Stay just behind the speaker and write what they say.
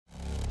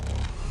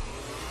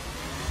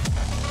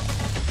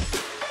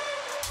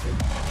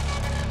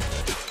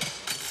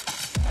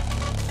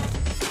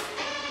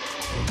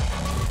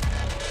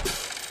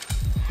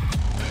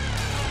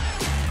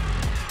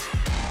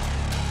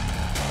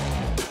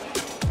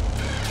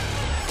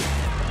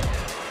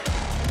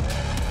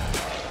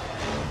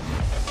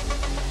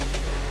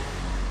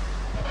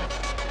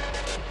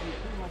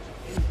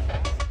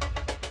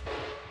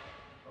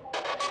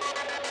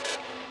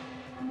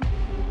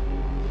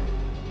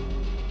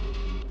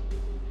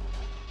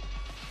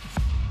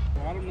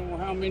I don't know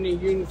how many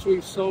units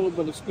we've sold,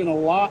 but it's been a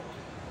lot.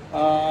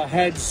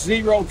 Had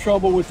zero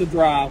trouble with the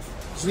drive.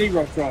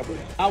 Zero trouble.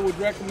 I would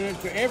recommend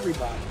it to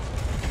everybody.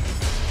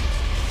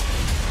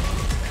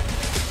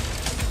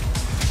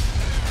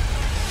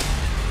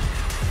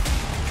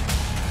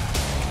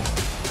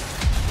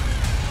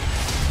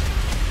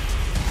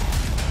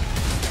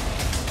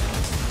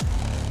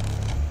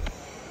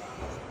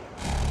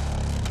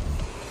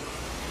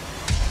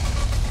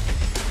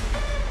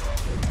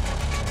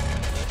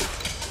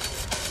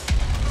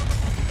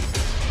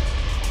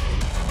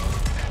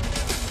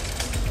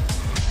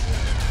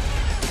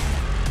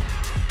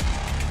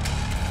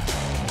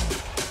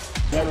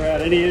 Never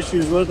had any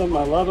issues with them.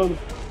 I love them.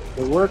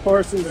 They're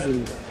workhorses,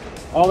 and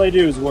all they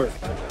do is work.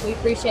 We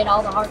appreciate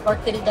all the hard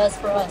work that it does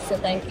for us, so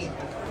thank you.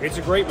 It's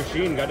a great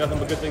machine. Got nothing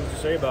but good things to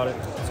say about it.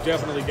 It's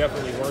definitely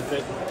worth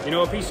it. You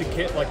know, a piece of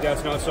kit like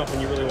that's not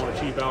something you really want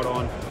to cheap out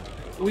on.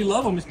 We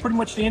love them. It's pretty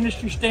much the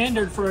industry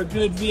standard for a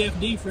good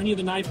VFD for any of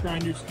the knife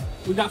grinders.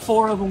 We've got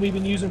 4 of them we've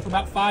been using for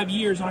about 5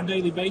 years on a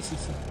daily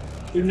basis.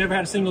 We've never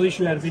had a single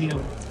issue out of any of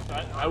them.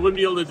 I wouldn't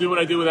be able to do what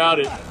I do without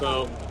it.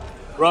 So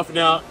roughing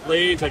out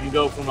blades, I can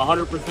go from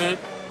 100%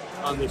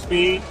 on the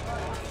speed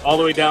all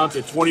the way down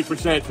to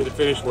 20% for the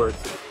finish work.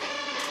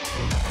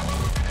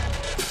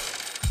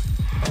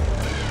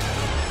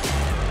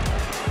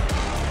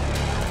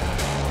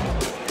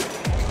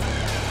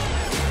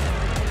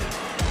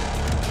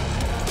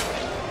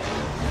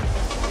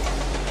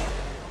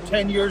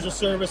 "10 years of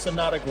service and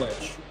not a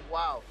glitch."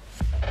 Wow.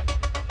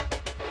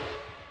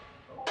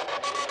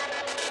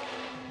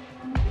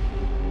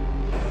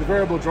 The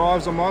variable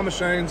drives on my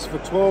machines for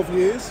 12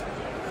 years,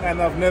 and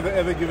they've never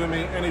ever given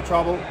me any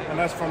trouble, and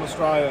that's from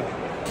Australia.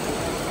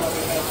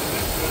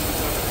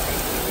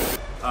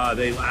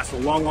 They last a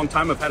long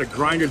time. I've had a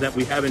grinder that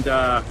we haven't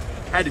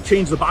had to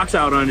change the box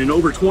out on in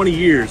over 20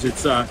 years.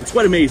 It's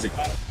quite amazing.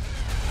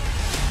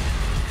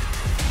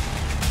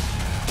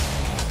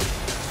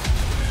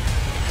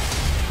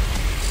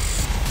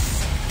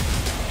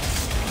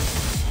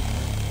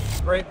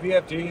 Great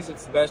VFDs,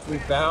 it's the best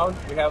we've found.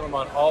 We have them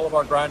on all of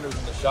our grinders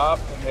in the shop,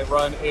 and they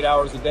run 8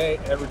 hours a day,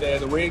 every day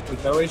of the week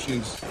with no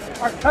issues.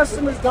 Our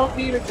customers don't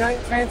need a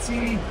giant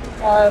fancy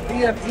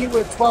VFD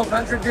with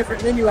 1,200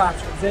 different menu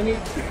options. They need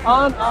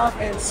on, off,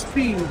 and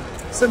speed.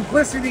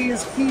 Simplicity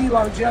is key,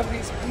 longevity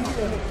is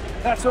key, and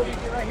that's what we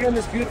get right here in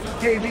this beautiful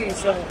KB.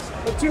 So,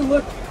 but too,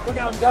 look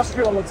how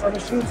industrial it looks. Our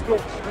machines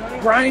get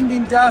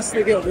grinding dust,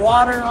 they get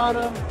water on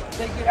them,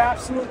 they get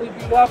absolutely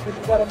beat up, and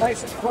you've got a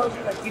nice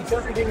enclosure that keeps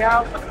everything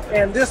out.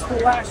 And this will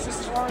last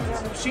just as long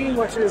as our machine,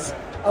 which is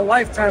a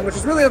lifetime, which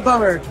is really a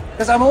bummer,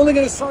 because I'm only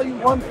going to sell you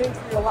one thing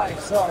for your life.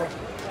 So,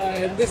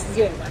 and this is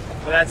it.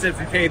 Well, that's it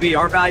for KB.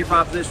 Our value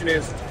proposition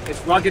is it's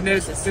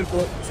ruggedness, it's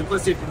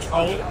simplicity of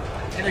control,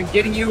 and then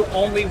getting you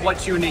only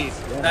what you need.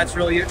 That's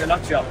really it in a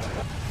nutshell.